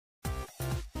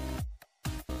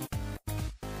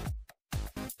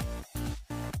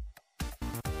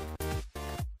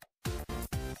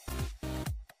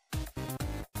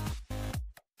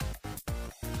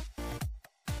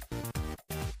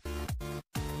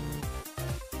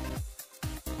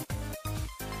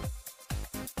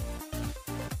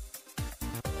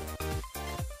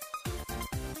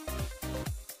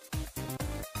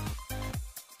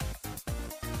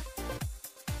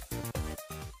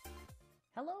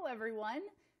Hello, everyone.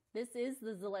 This is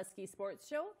the Zaleski Sports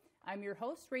Show. I'm your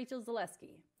host, Rachel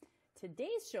Zaleski.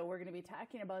 Today's show, we're going to be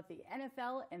talking about the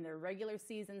NFL and their regular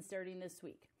season starting this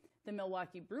week, the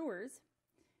Milwaukee Brewers,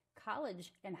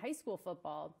 college and high school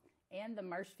football, and the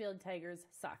Marshfield Tigers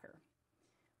soccer.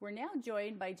 We're now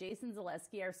joined by Jason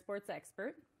Zaleski, our sports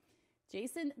expert.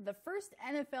 Jason, the first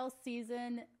NFL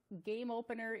season game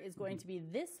opener is going to be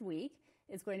this week.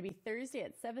 It's going to be Thursday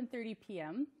at 7:30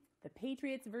 p.m., the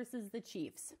Patriots versus the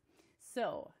Chiefs.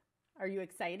 So, are you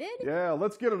excited? Yeah,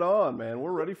 let's get it on, man.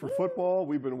 We're ready for football.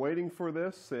 We've been waiting for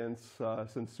this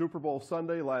since Super Bowl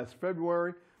Sunday last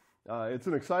February. It's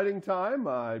an exciting time.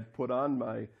 I put on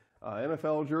my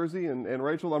NFL jersey, and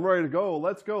Rachel, I'm ready to go.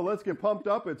 Let's go. Let's get pumped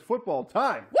up. It's football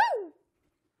time. Woo!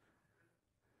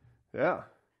 Yeah.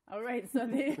 All right, so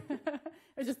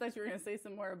I just thought you were going to say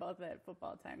some more about that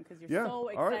football time because you're so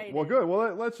excited. All right, well, good.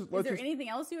 Well, let's Is there anything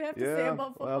else you have to say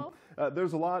about football?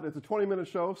 There's a lot. It's a 20-minute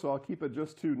show, so I'll keep it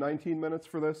just to 19 minutes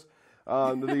for this.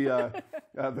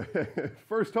 The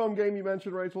first home game you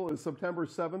mentioned, Rachel, is September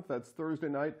 7th. That's Thursday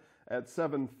night at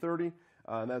 7:30,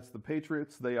 and that's the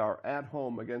Patriots. They are at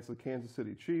home against the Kansas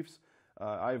City Chiefs.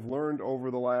 I've learned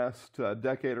over the last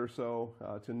decade or so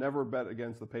to never bet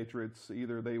against the Patriots.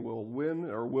 Either they will win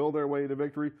or will their way to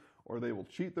victory, or they will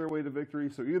cheat their way to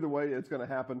victory. So either way, it's going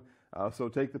to happen. So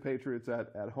take the Patriots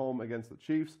at home against the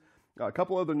Chiefs. A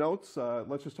couple other notes.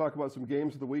 Let's just talk about some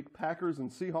games of the week. Packers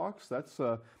and Seahawks. That's,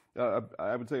 I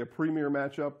would say, a premier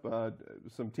matchup.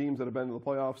 Some teams that have been to the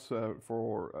playoffs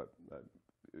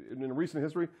in recent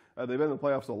history. They've been in the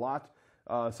playoffs a lot.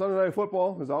 Sunday Night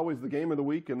Football is always the game of the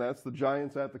week, and that's the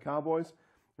Giants at the Cowboys.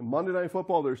 And Monday Night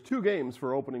Football, there's two games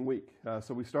for opening week.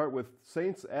 So we start with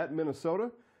Saints at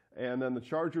Minnesota, and then the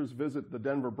Chargers visit the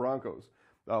Denver Broncos.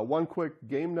 One quick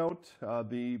game note,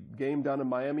 the game down in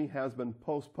Miami has been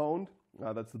postponed.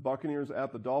 That's the Buccaneers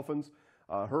at the Dolphins.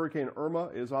 Hurricane Irma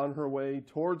is on her way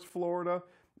towards Florida,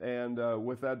 and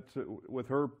with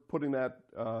her putting that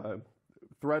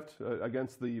threat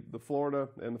against the Florida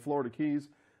and the Florida Keys,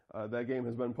 that game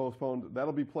has been postponed.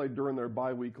 That'll be played during their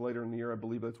bye week later in the year. I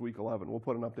believe that's week 11. We'll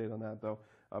put an update on that, though.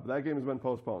 But that game has been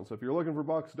postponed. So if you're looking for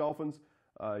Bucs, Dolphins,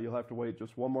 you'll have to wait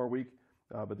just one more week.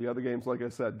 But the other games, like I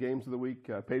said, games of the week,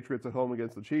 Patriots at home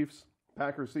against the Chiefs,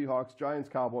 Packers, Seahawks, Giants,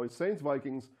 Cowboys, Saints,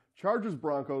 Vikings, Chargers,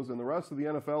 Broncos, and the rest of the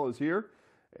NFL is here,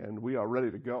 and we are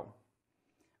ready to go.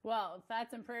 Well,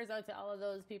 thoughts and prayers out to all of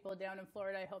those people down in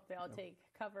Florida. I hope they all take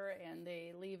cover and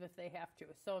they leave if they have to.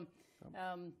 So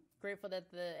grateful that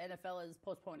the NFL is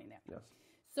postponing that. Yes.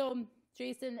 So,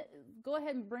 Jason, go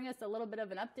ahead and bring us a little bit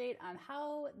of an update on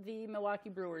how the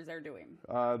Milwaukee Brewers are doing.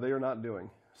 They are not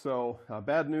doing. So,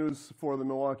 bad news for the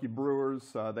Milwaukee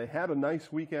Brewers. They had a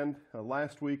nice weekend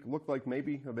last week. Looked like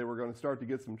maybe they were going to start to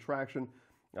get some traction.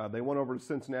 They went over to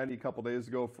Cincinnati a couple days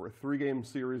ago for a 3-game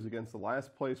series against the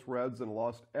last-place Reds and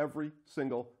lost every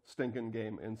single stinking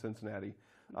game in Cincinnati.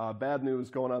 Bad news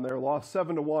going on there. Lost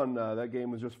 7-1. That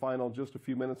game was just final just a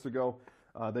few minutes ago.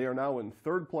 They are now in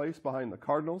third place behind the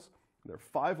Cardinals. They're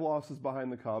 5 losses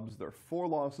behind the Cubs. They're 4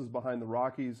 losses behind the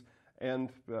Rockies,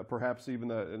 and perhaps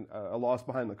even a loss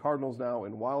behind the Cardinals now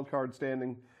in wild card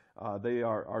standing. They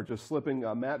are just slipping.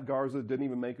 Matt Garza didn't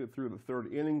even make it through the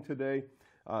third inning today.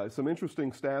 Some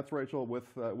interesting stats, Rachel,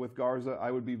 with Garza.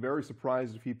 I would be very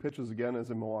surprised if he pitches again as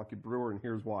a Milwaukee Brewer, and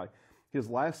here's why. His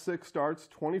last 6 starts,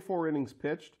 24 innings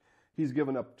pitched. He's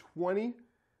given up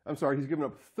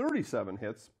 37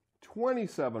 hits,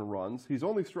 27 runs. He's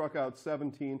only struck out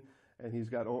 17, and he's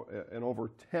got an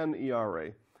over 10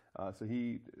 ERA. So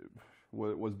he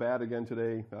was bad again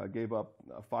today. Gave up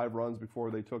 5 runs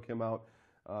before they took him out.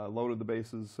 Loaded the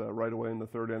bases right away in the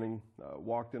third inning.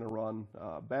 Walked in a run.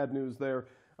 Bad news there.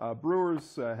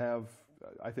 Brewers have,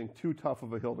 I think, too tough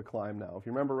of a hill to climb now. If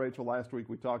you remember, Rachel, last week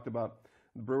we talked about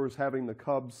the Brewers having the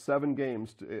Cubs 7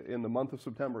 games in the month of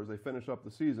September as they finish up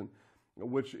the season,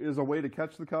 which is a way to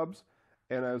catch the Cubs.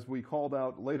 And as we called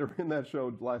out later in that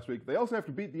show last week, they also have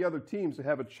to beat the other teams to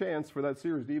have a chance for that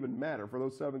series to even matter, for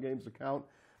those 7 games to count.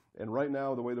 And right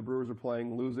now, the way the Brewers are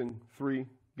playing, losing 3,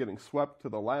 getting swept to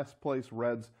the last place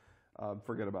Reds,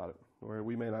 forget about it.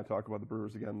 We may not talk about the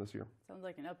Brewers again this year. Sounds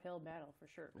like an uphill battle for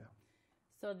sure. Yeah.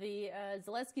 So the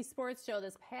Zaleski Sports Show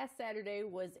this past Saturday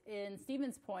was in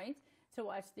Stevens Point to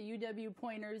watch the UW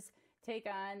Pointers take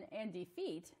on and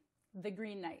defeat the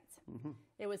Green Knights. Mm-hmm.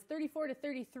 It was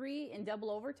 34-33 in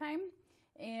double overtime.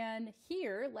 And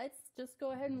here, let's just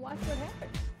go ahead and watch what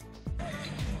happened.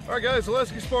 All right, guys,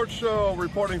 Zaleski Sports Show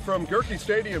reporting from Gerke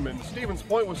Stadium in Stevens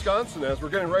Point, Wisconsin, as we're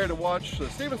getting ready to watch the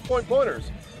Stevens Point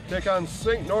Pointers take on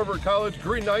St. Norbert College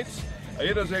Green Knights.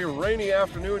 It is a rainy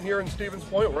afternoon here in Stevens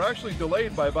Point. We're actually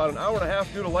delayed by about an hour and a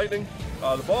half due to lightning.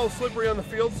 The ball is slippery on the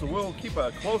field, so we'll keep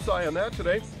a close eye on that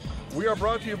today. We are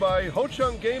brought to you by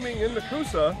Ho-Chunk Gaming in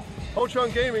Nakusa.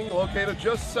 Ho-Chunk Gaming, located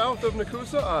just south of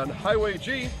Nakusa on Highway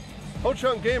G.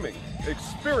 Ho-Chunk Gaming,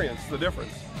 experience the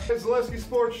difference. It's Zaleski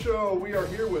Sports Show. We are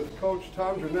here with Coach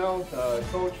Tom Janelle.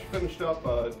 Coach finished up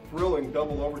a thrilling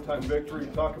double overtime victory.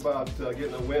 Talk about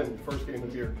getting a win first game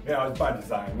of the year. Yeah, it's by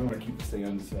design. We want to keep the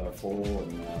stands full,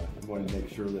 and we want to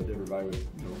make sure that everybody would,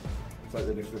 it's like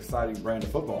an exciting brand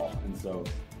of football. And so,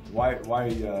 why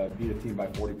beat a team by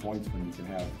 40 points when you can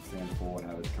have stands full and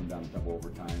have it come down to double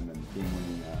overtime and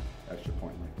game-winning extra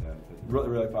point like that? But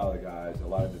really proud of the guys. A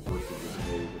lot of adversity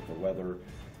today with the weather.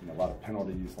 A lot of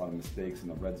penalties, a lot of mistakes in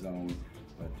the red zone,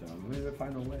 but we had to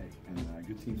find a way, and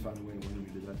good teams find a way to win.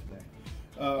 We did that today.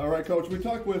 All right, Coach. We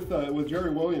talked with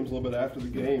Jerry Williams a little bit after the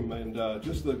game, and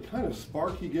just the kind of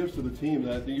spark he gives to the team.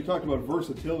 That you talked about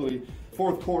versatility.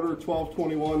 Fourth quarter,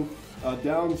 12-21,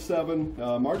 down 7,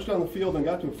 marched down the field and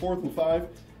got to a 4th and 5.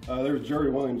 There was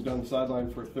Jerry Williams down the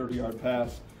sideline for a 30-yard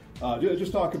pass.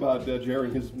 Just talk about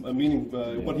Jerry, his meaning,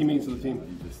 what he means to the team.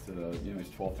 He just, he's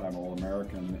 12-time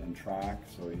All-American in track,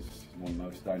 so he's one of the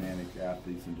most dynamic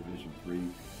athletes in Division III.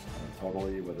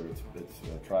 Totally, whether it's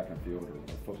track and field or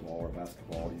football or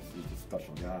basketball, he's a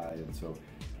special guy, and so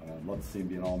love to see him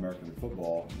be an All-American in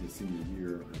football in his senior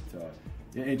year. But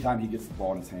anytime he gets the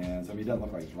ball in his hands, I mean, he doesn't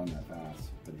look like he's running that fast,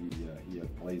 but he has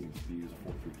blazing speed. He's a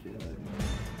 4'3" kid. And,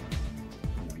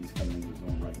 he's coming into his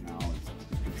own right now.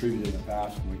 He's contributed in the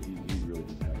past, and he really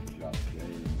did have a good job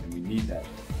today. And we need that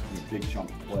big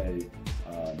chunk play,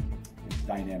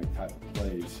 dynamic type of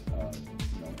plays,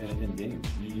 in games.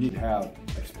 You need to have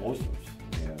explosives.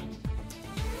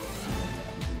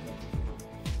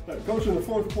 Coach, in the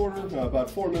fourth quarter,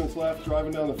 about 4 minutes left,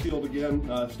 driving down the field again.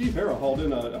 Steve Harrell hauled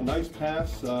in a nice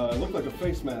pass. It looked like a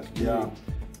face mask.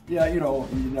 Yeah, you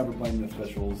never blame the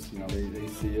officials. They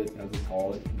see it as they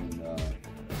call it, and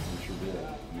we sure did.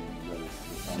 I mean, the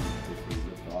sun basically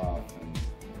ripped off, and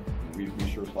we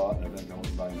sure thought, and I think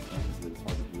going by instance, that it's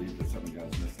hard to believe that some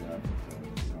guys missed that.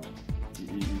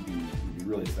 He'd be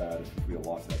really sad if we had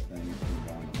lost that thing and came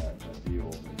down to that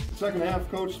deal. Second half,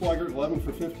 Coach Swigert, 11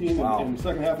 for 15 wow. in the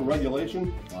second half of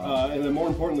regulation. Wow. And then more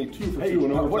importantly, 2 for 2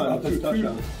 in overtime, 2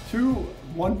 touchdowns. Two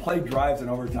one-play drives in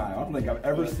overtime. I don't think I've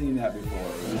ever seen that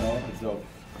before. And so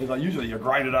it's like usually you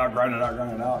grind it out,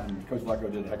 and Coach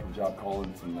Lecco did a heck of a job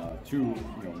calling some two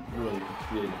really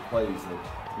creative plays that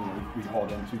we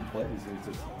hauled in 2 plays. It's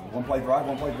just one-play drive.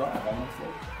 I don't know.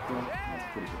 That's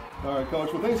pretty good. All right,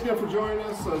 Coach. Well, thanks again for joining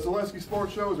us. Zaleski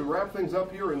Sports Show as we wrap things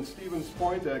up here in Stevens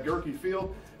Point at Gerke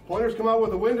Field. Pointers come out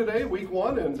with a win today, week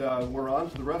 1, and we're on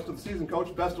to the rest of the season.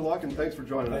 Coach, best of luck, and thanks for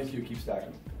joining us. Thank you. Keep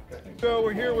stacking. So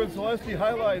we're here with Zaleski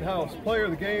Highlight House player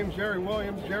of the game, Jerry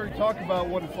Williams. Jerry, talk about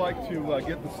what it's like to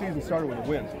get the season started with a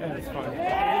win. Yeah, it's fun. We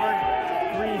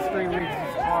worked 3 straight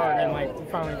weeks hard, and we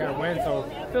finally got a win, so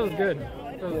it feels good.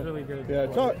 It was really good. Yeah,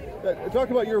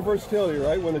 talk about your versatility,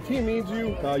 right? When the team needs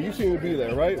you, you seem to be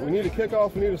there, right? We need a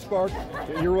kickoff, we need a spark,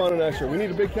 you're running extra. We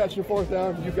need a big catch and 4th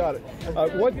down, you got it.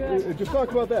 Just talk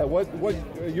about that. What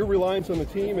your reliance on the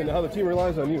team and how the team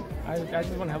relies on you. I just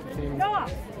want to help the team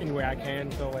any way I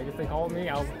can. So if they call me,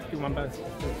 I'll do my best to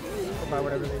provide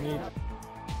whatever they need.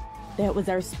 That was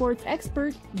our sports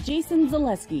expert, Jason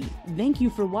Zaleski. Thank you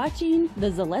for watching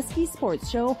the Zaleski Sports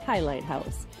Show Highlight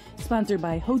House, sponsored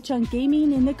by Ho-Chunk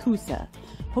Gaming in Nakusa.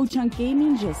 Ho-Chunk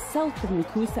Gaming just south of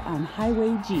Nakusa on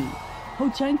Highway G.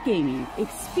 Ho-Chunk Gaming,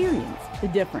 experience the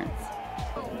difference.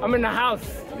 I'm in the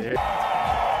house. Yeah.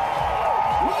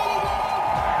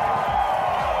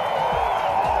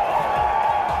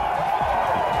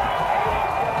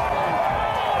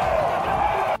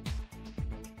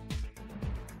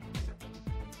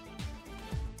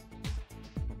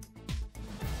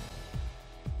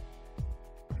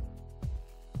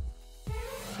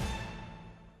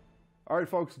 All right,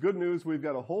 folks, good news. We've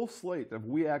got a whole slate of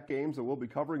WEAC games that we'll be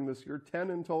covering this year, 10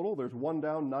 in total. There's 1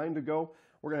 down, 9 to go.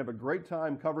 We're going to have a great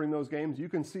time covering those games. You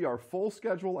can see our full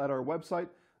schedule at our website,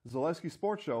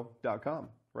 ZaleskiSportsShow.com.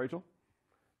 Rachel?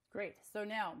 Great. So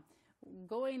now,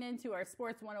 going into our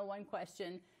Sports 101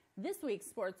 question, this week's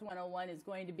Sports 101 is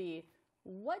going to be,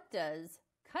 what does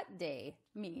cut day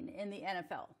mean in the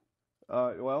NFL?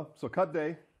 So cut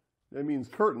day, it means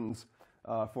curtains.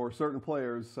 For certain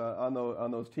players on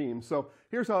those teams. So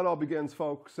here's how it all begins,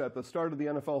 folks. At the start of the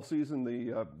NFL season,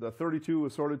 the 32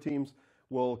 assorted teams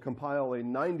will compile a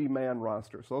 90-man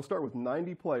roster. So they'll start with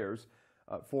 90 players.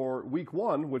 For week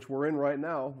 1, which we're in right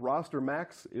now, roster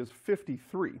max is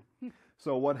 53.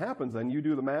 So what happens then? You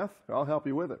do the math. I'll help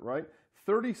you with it, right?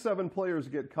 37 players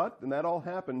get cut, and that all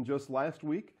happened just last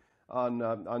week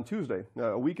on Tuesday,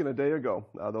 a week and a day ago.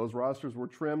 Those rosters were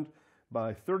trimmed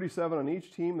by 37 on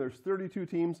each team. There's 32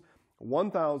 teams.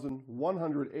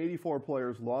 1,184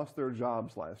 players lost their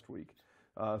jobs last week.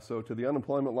 So to the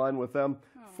unemployment line with them.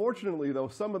 Fortunately, though,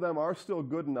 some of them are still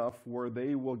good enough where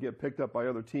they will get picked up by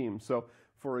other teams. So,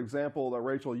 for example,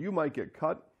 Rachel, you might get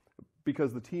cut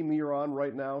because the team you're on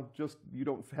right now, just you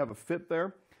don't have a fit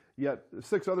there. Yet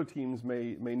 6 other teams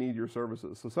may need your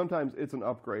services. So sometimes it's an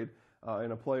upgrade,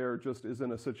 and a player just is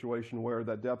in a situation where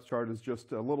that depth chart is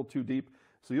just a little too deep.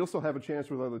 So you'll still have a chance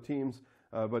with other teams.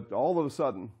 But all of a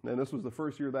sudden, and this was the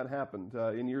first year that happened,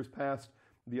 in years past,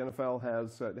 the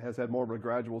NFL has had more of a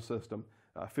gradual system.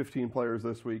 15 players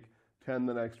this week, 10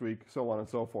 the next week, so on and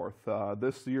so forth.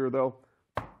 This year, though,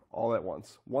 all at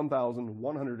once.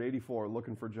 1,184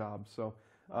 looking for jobs. So,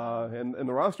 and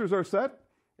the rosters are set,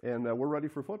 and we're ready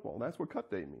for football. That's what cut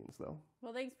day means, though.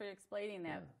 Well, thanks for explaining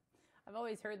that. I've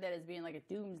always heard that as being like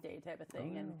a doomsday type of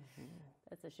thing, and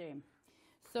that's a shame.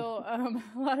 So a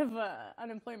lot of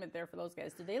unemployment there for those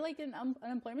guys. Do they like an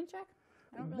unemployment check?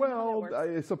 I don't really know how that works.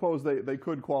 I suppose they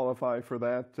could qualify for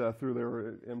that through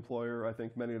their employer. I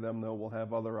think many of them, though, will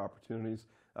have other opportunities.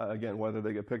 Again, whether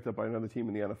they get picked up by another team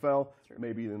in the NFL,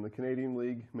 maybe in the Canadian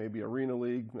League, maybe Arena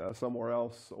League, somewhere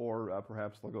else, or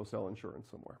perhaps they'll go sell insurance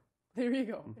somewhere. There you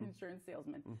go, insurance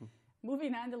salesman.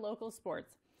 Moving on to local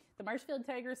sports. The Marshfield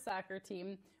Tigers soccer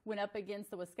team went up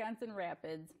against Wisconsin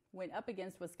Rapids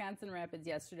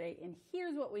yesterday, and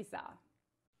here's what we saw.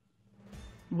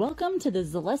 Welcome to the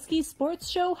Zaleski Sports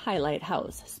Show Highlight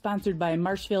House, sponsored by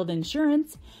Marshfield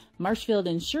Insurance. Marshfield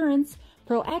Insurance,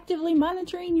 proactively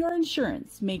monitoring your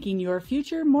insurance, making your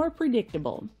future more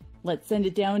predictable. Let's send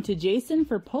it down to Jason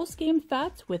for post-game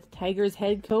thoughts with Tigers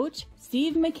head coach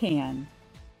Steve McCann.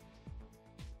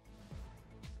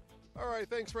 All right,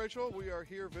 thanks, Rachel. We are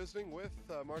here visiting with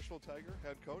Marshfield Tiger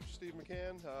head coach Steve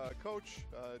McCann. Coach,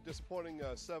 disappointing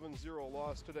 7-0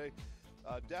 loss today.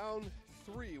 Down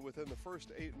 3 within the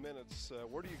first 8 minutes.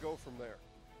 Where do you go from there?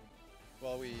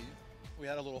 Well, we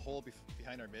had a little hole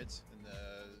behind our mids, and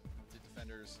the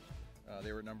defenders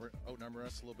they were outnumbering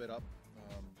us a little bit up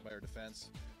by our defense.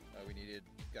 We needed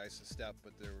guys to step,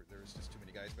 but there was just too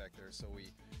many guys back there. So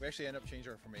we actually ended up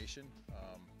changing our formation.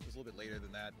 It was a little bit later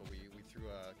than that, but we threw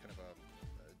a kind of a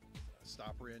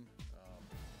stopper in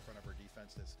front of our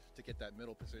defense to get that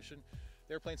middle position.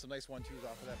 They were playing some nice 1-2s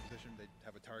off of that position. They'd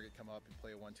have a target come up and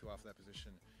play a 1-2 off of that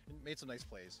position, and made some nice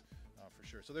plays for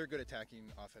sure. So they're a good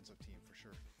attacking offensive team for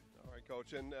sure. All right,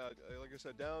 Coach, and like I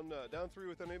said, down 3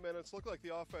 within 8 minutes. Looked like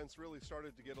the offense really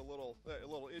started to get a little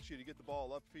itchy to get the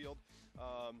ball upfield.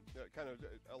 Kind of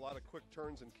a lot of quick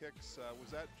turns and kicks. Was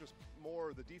that just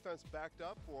more the defense backed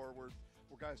up, or were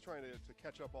guys trying to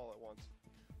catch up all at once?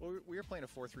 Well, we were playing a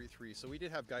 4-3-3, so we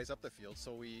did have guys up the field.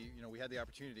 So we had the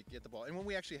opportunity to get the ball, and when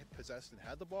we actually possessed and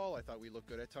had the ball, I thought we looked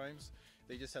good at times.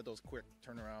 They just had those quick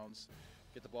turnarounds,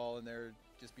 get the ball in there,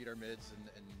 just beat our mids,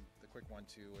 and the quick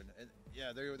 1-2, and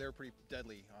yeah, they were pretty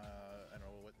deadly. I don't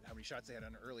know how many shots they had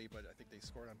on early, but I think they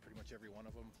scored on pretty much every one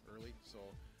of them early.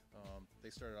 So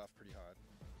they started off pretty hot.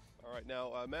 All right,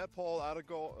 now Matt Paul out of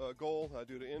goal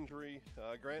due to injury.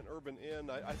 Grant Urban in.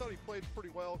 I thought he played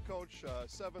pretty well, Coach.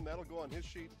 7, that'll go on his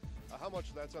sheet. How much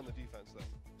of that's on the defense then?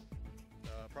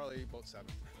 Probably about 7.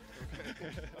 Okay.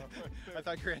 I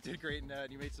thought Grant did great in that.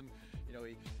 He made some,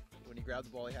 when he grabbed the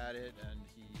ball, he had it, and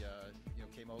he,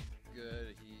 came out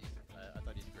good. I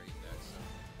thought he did great in that. So,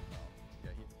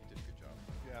 yeah, he did a good job.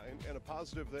 Yeah, and a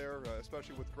positive there,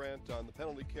 especially with Grant on the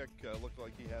penalty kick. Looked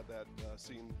like he had that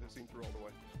seen through all the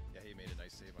way. Yeah, he made a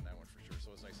nice save on that one for sure.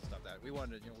 So it was nice to stop that. We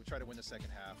wanted, we tried to win the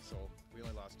second half, so we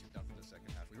only lost 2-0 the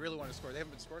second half. We really wanted to score. They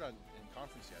haven't been scored on in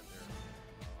conference yet.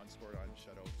 They're unscored on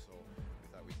shutout, so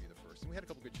we thought we'd be the first. And we had a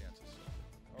couple good chances. So.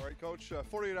 All right, Coach.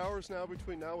 48 hours now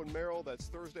between now and Merrill. That's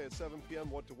Thursday at 7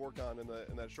 p.m. What to work on in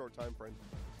that short time frame?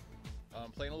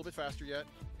 Playing a little bit faster yet,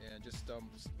 and just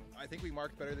I think we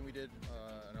marked better than we did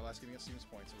in our last game against Stevens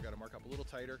Point. So we got to mark up a little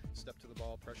tighter, step to the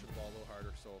ball, pressure the ball a little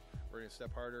harder. So we're going to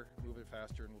step harder, move it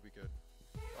faster, and we'll be good.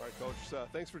 All right, Coach.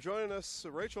 Thanks for joining us.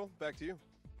 Rachel, back to you.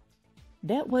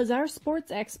 That was our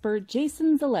sports expert,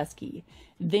 Jason Zaleski.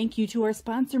 Thank you to our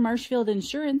sponsor, Marshfield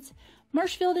Insurance.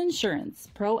 Marshfield Insurance,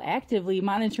 proactively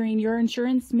monitoring your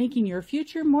insurance, making your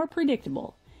future more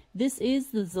predictable. This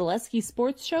is the Zaleski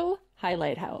Sports Show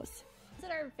Highlight House.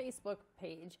 Visit our Facebook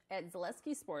page at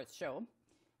Zaleski Sports Show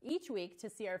each week to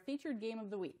see our featured game of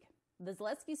the week. The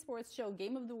Zaleski Sports Show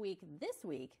game of the week this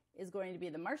week is going to be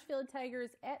the Marshfield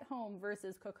Tigers at home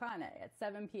versus Kokana at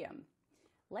 7 p.m.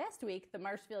 Last week, the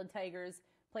Marshfield Tigers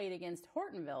played against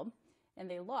Hortonville, and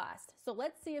they lost. So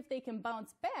let's see if they can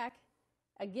bounce back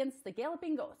against the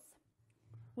Galloping Ghosts.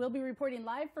 We'll be reporting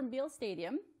live from Beale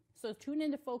Stadium, so tune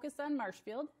in to Focus on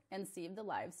Marshfield and see the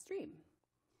live stream.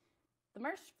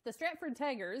 The Stratford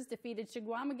Tigers defeated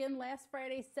Shigwamigan last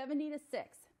Friday 70-6.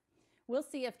 We'll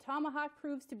see if Tomahawk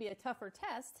proves to be a tougher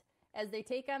test as they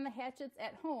take on the Hatchets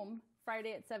at home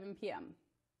Friday at 7 p.m.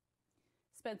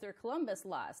 Spencer Columbus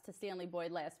lost to Stanley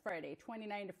Boyd last Friday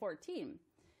 29-14.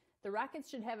 The Rockets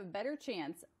should have a better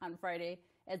chance on Friday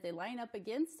as they line up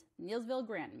against Neilsville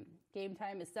Granton. Game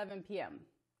time is 7 p.m.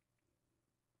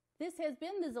 This has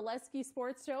been the Zaleski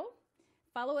Sports Show.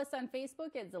 Follow us on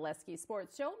Facebook at Zaleski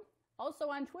Sports Show, also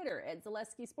on Twitter at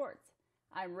Zaleski Sports.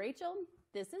 I'm Rachel.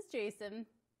 This is Jason.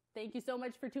 Thank you so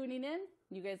much for tuning in.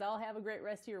 You guys all have a great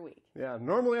rest of your week. Yeah,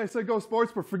 normally I say go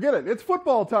sports, but forget it. It's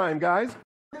football time, guys.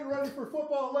 Get ready for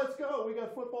football. Let's go. We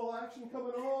got football action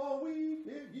coming all week.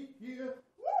 Yeah.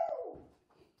 Woo!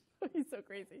 He's so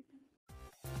crazy.